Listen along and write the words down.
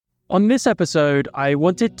On this episode, I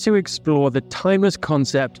wanted to explore the timeless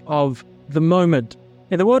concept of the moment.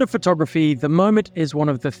 In the world of photography, the moment is one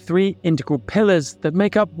of the three integral pillars that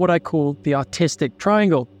make up what I call the artistic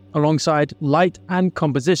triangle. Alongside light and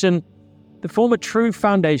composition, they form a true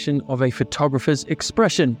foundation of a photographer's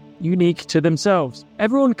expression, unique to themselves.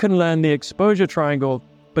 Everyone can learn the exposure triangle,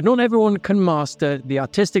 but not everyone can master the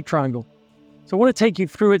artistic triangle. So I want to take you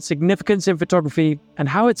through its significance in photography and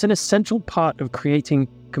how it's an essential part of creating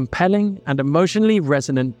compelling and emotionally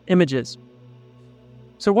resonant images.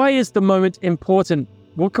 So why is the moment important?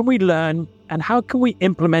 What can we learn, and how can we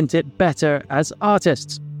implement it better as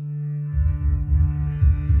artists?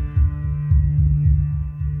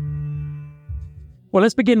 Well,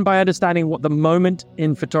 let's begin by understanding what the moment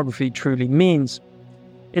in photography truly means.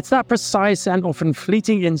 It's that precise and often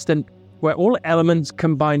fleeting instant where all elements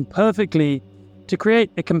combine perfectly to create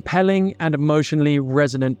a compelling and emotionally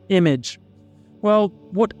resonant image. Well,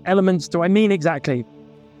 what elements do I mean exactly?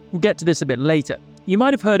 We'll get to this a bit later. You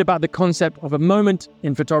might have heard about the concept of a moment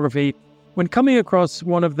in photography when coming across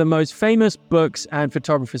one of the most famous books and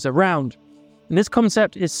photographers around. And this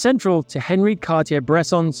concept is central to Henri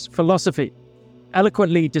Cartier-Bresson's philosophy,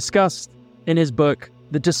 eloquently discussed in his book,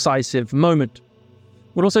 The Decisive Moment.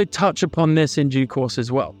 We'll also touch upon this in due course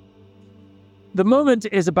as well. The moment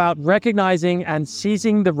is about recognizing and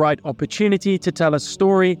seizing the right opportunity to tell a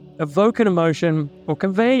story, evoke an emotion, or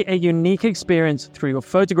convey a unique experience through your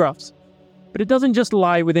photographs. But it doesn't just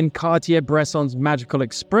lie within Cartier-Bresson's magical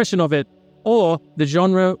expression of it, or the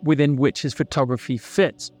genre within which his photography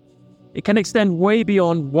fits. It can extend way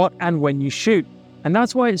beyond what and when you shoot, and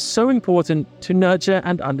that's why it's so important to nurture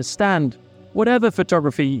and understand whatever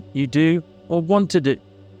photography you do or want to do.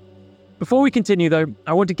 Before we continue though,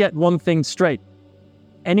 I want to get one thing straight.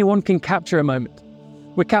 Anyone can capture a moment.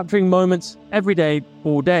 We're capturing moments every day,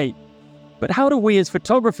 all day. But how do we as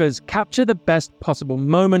photographers capture the best possible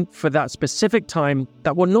moment for that specific time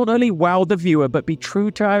that will not only wow the viewer but be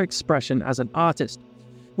true to our expression as an artist?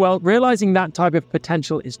 Well, realizing that type of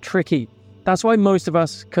potential is tricky. That's why most of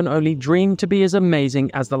us can only dream to be as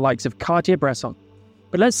amazing as the likes of Cartier-Bresson.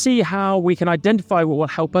 But let's see how we can identify what will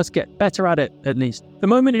help us get better at it, at least. The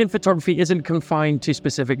moment in photography isn't confined to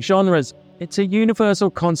specific genres. It's a universal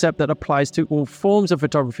concept that applies to all forms of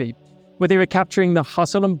photography. Whether you're capturing the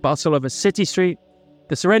hustle and bustle of a city street,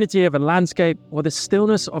 the serenity of a landscape, or the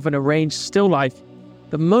stillness of an arranged still life,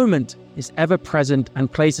 the moment is ever present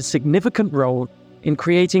and plays a significant role in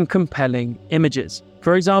creating compelling images.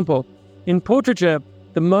 For example, in portraiture,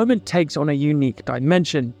 the moment takes on a unique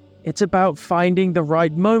dimension. It's about finding the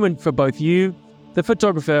right moment for both you, the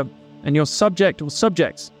photographer, and your subject or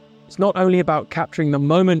subjects. It's not only about capturing the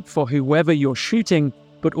moment for whoever you're shooting,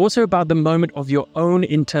 but also about the moment of your own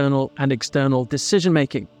internal and external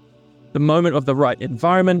decision-making, the moment of the right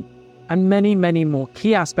environment, and many, many more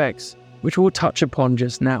key aspects, which we'll touch upon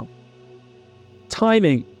just now.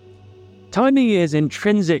 Timing. Timing is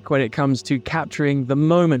intrinsic when it comes to capturing the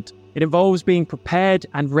moment. It involves being prepared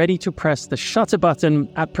and ready to press the shutter button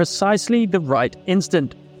at precisely the right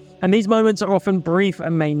instant. And these moments are often brief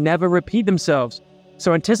and may never repeat themselves.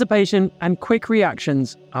 So anticipation and quick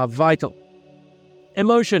reactions are vital.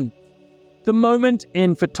 Emotion. The moment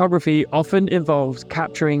in photography often involves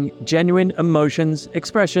capturing genuine emotions,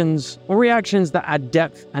 expressions, or reactions that add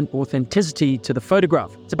depth and authenticity to the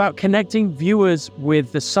photograph. It's about connecting viewers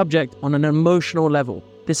with the subject on an emotional level.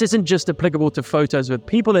 This isn't just applicable to photos with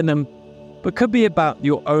people in them, but could be about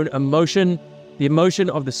your own emotion, the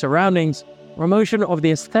emotion of the surroundings, or emotion of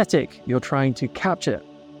the aesthetic you're trying to capture.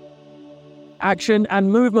 Action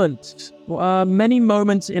and movement. Many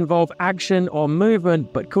moments involve action or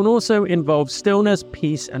movement, but can also involve stillness,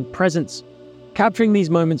 peace, and presence. Capturing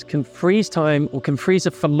these moments can freeze time or can freeze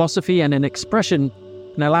a philosophy and an expression,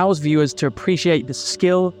 and allows viewers to appreciate the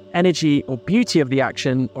skill, energy, or beauty of the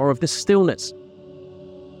action or of the stillness.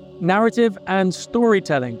 Narrative and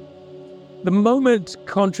storytelling. The moment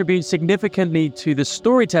contributes significantly to the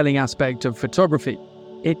storytelling aspect of photography.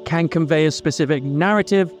 It can convey a specific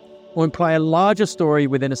narrative or imply a larger story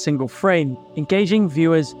within a single frame, engaging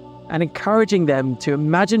viewers and encouraging them to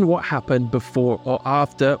imagine what happened before or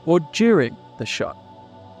after or during the shot.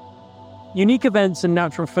 Unique events and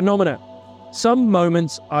natural phenomena. Some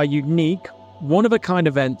moments are unique, one-of-a-kind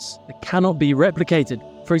events that cannot be replicated.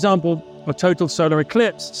 For example, a total solar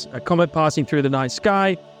eclipse, a comet passing through the night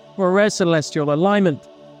sky, or a rare celestial alignment.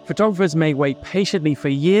 Photographers may wait patiently for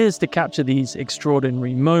years to capture these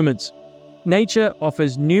extraordinary moments. Nature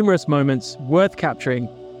offers numerous moments worth capturing,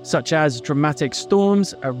 such as dramatic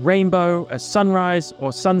storms, a rainbow, a sunrise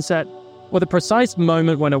or sunset, or the precise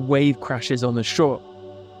moment when a wave crashes on the shore.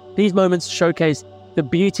 These moments showcase the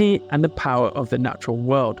beauty and the power of the natural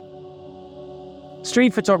world.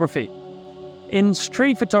 Street photography. In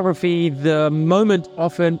street photography, the moment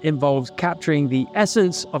often involves capturing the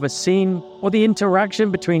essence of a scene or the interaction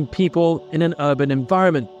between people in an urban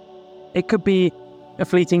environment. It could be a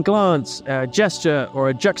fleeting glance, a gesture, or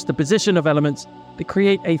a juxtaposition of elements that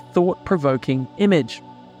create a thought-provoking image.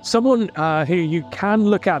 Someone who you can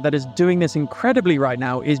look at that is doing this incredibly right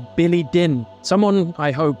now is Billy Din, someone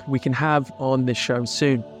I hope we can have on this show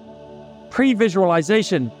soon.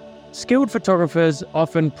 Pre-visualization. Skilled photographers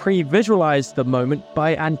often pre-visualize the moment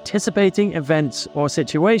by anticipating events or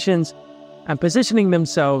situations and positioning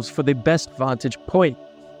themselves for the best vantage point.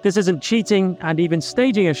 This isn't cheating, and even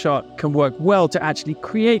staging a shot can work well to actually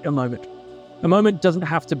create a moment. A moment doesn't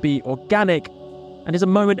have to be organic, and is a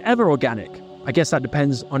moment ever organic? I guess that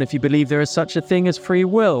depends on if you believe there is such a thing as free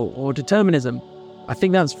will or determinism. I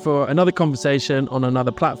think that's for another conversation on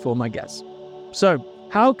another platform, I guess. So,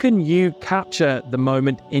 how can you capture the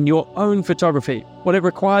moment in your own photography? Well, it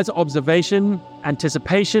requires observation,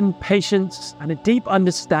 anticipation, patience, and a deep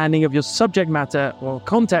understanding of your subject matter or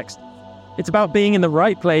context. It's about being in the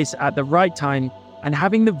right place at the right time and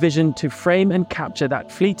having the vision to frame and capture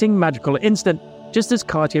that fleeting magical instant, just as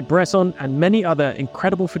Cartier-Bresson and many other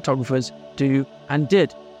incredible photographers do and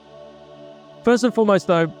did. First and foremost,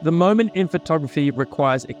 though, the moment in photography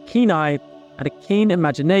requires a keen eye and a keen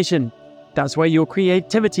imagination. That's where your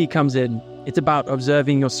creativity comes in. It's about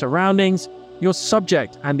observing your surroundings, your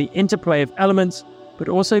subject, and the interplay of elements, but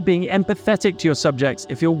also being empathetic to your subjects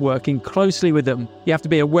if you're working closely with them. You have to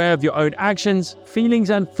be aware of your own actions, feelings,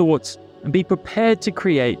 and thoughts, and be prepared to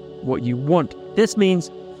create what you want. This means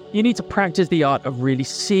you need to practice the art of really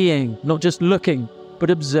seeing, not just looking, but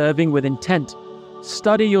observing with intent.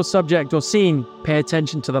 Study your subject or scene. Pay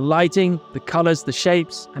attention to the lighting, the colors, the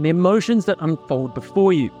shapes, and the emotions that unfold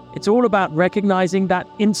before you. It's all about recognizing that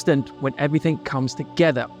instant when everything comes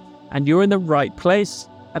together, and you're in the right place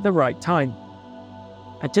at the right time.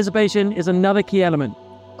 Anticipation is another key element.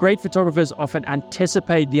 Great photographers often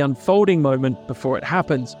anticipate the unfolding moment before it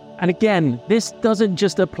happens. And again, this doesn't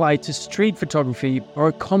just apply to street photography or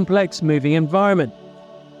a complex moving environment.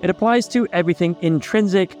 It applies to everything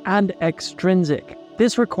intrinsic and extrinsic.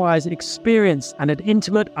 This requires experience and an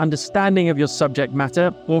intimate understanding of your subject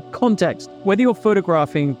matter or context. Whether you're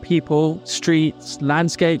photographing people, streets,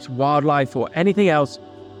 landscapes, wildlife, or anything else,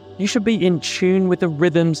 you should be in tune with the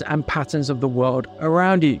rhythms and patterns of the world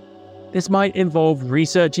around you. This might involve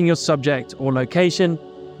researching your subject or location,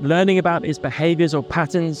 learning about its behaviors or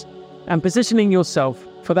patterns, and positioning yourself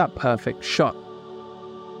for that perfect shot.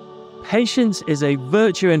 Patience is a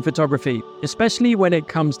virtue in photography, especially when it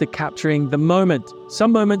comes to capturing the moment.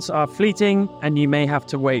 Some moments are fleeting, and you may have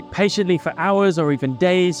to wait patiently for hours or even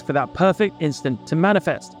days for that perfect instant to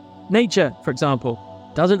manifest. Nature, for example,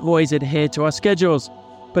 doesn't always adhere to our schedules,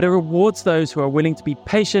 but it rewards those who are willing to be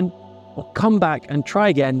patient or come back and try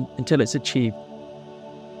again until it's achieved.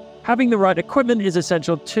 Having the right equipment is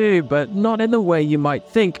essential too, but not in the way you might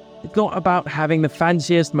think. It's not about having the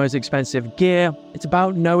fanciest, most expensive gear. It's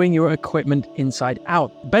about knowing your equipment inside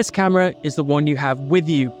out. The best camera is the one you have with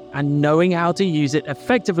you, and knowing how to use it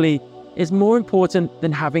effectively is more important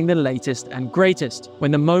than having the latest and greatest.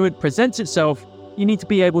 When the moment presents itself, you need to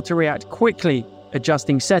be able to react quickly,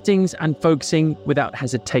 adjusting settings and focusing without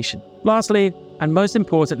hesitation. Lastly, and most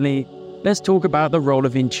importantly, let's talk about the role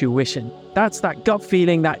of intuition. That's that gut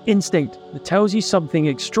feeling, that instinct that tells you something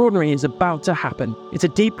extraordinary is about to happen. It's a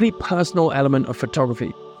deeply personal element of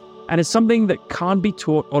photography, and it's something that can't be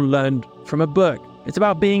taught or learned from a book. It's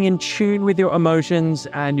about being in tune with your emotions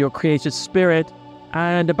and your creative spirit,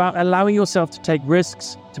 and about allowing yourself to take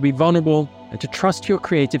risks, to be vulnerable, and to trust your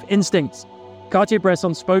creative instincts.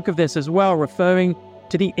 Cartier-Bresson spoke of this as well, referring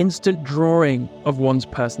to the instant drawing of one's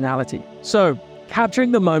personality. So,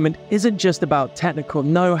 capturing the moment isn't just about technical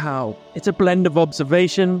know-how. It's a blend of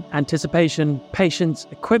observation, anticipation, patience,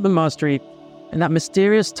 equipment mastery, and that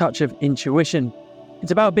mysterious touch of intuition.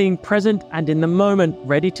 It's about being present and in the moment,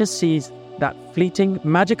 ready to seize that fleeting,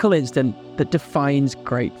 magical instant that defines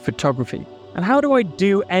great photography. And how do I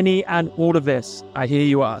do any and all of this, I hear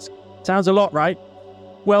you ask? Sounds a lot, right?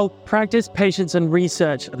 Well, practice, patience, and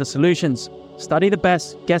research are the solutions. Study the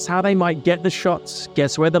best, guess how they might get the shots,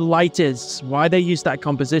 guess where the light is, why they used that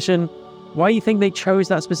composition, why you think they chose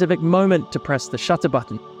that specific moment to press the shutter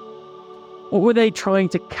button. What were they trying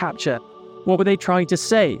to capture? What were they trying to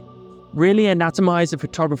say? Really anatomize a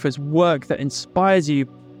photographer's work that inspires you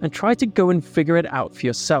and try to go and figure it out for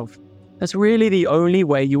yourself. That's really the only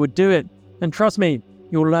way you would do it. And trust me,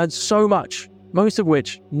 you'll learn so much, most of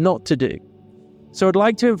which not to do. So I'd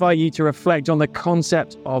like to invite you to reflect on the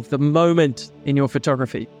concept of the moment in your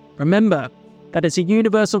photography. Remember that it's a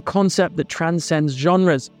universal concept that transcends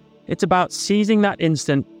genres. It's about seizing that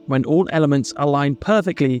instant when all elements align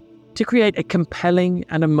perfectly to create a compelling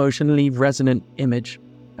and emotionally resonant image.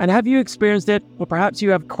 And have you experienced it? Or perhaps you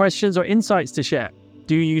have questions or insights to share.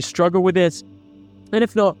 Do you struggle with this? And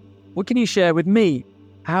if not, what can you share with me?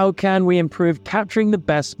 How can we improve capturing the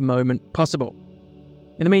best moment possible?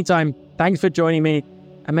 In the meantime, thanks for joining me,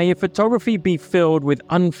 and may your photography be filled with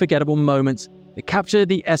unforgettable moments that capture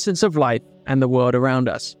the essence of life and the world around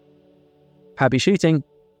us. Happy shooting!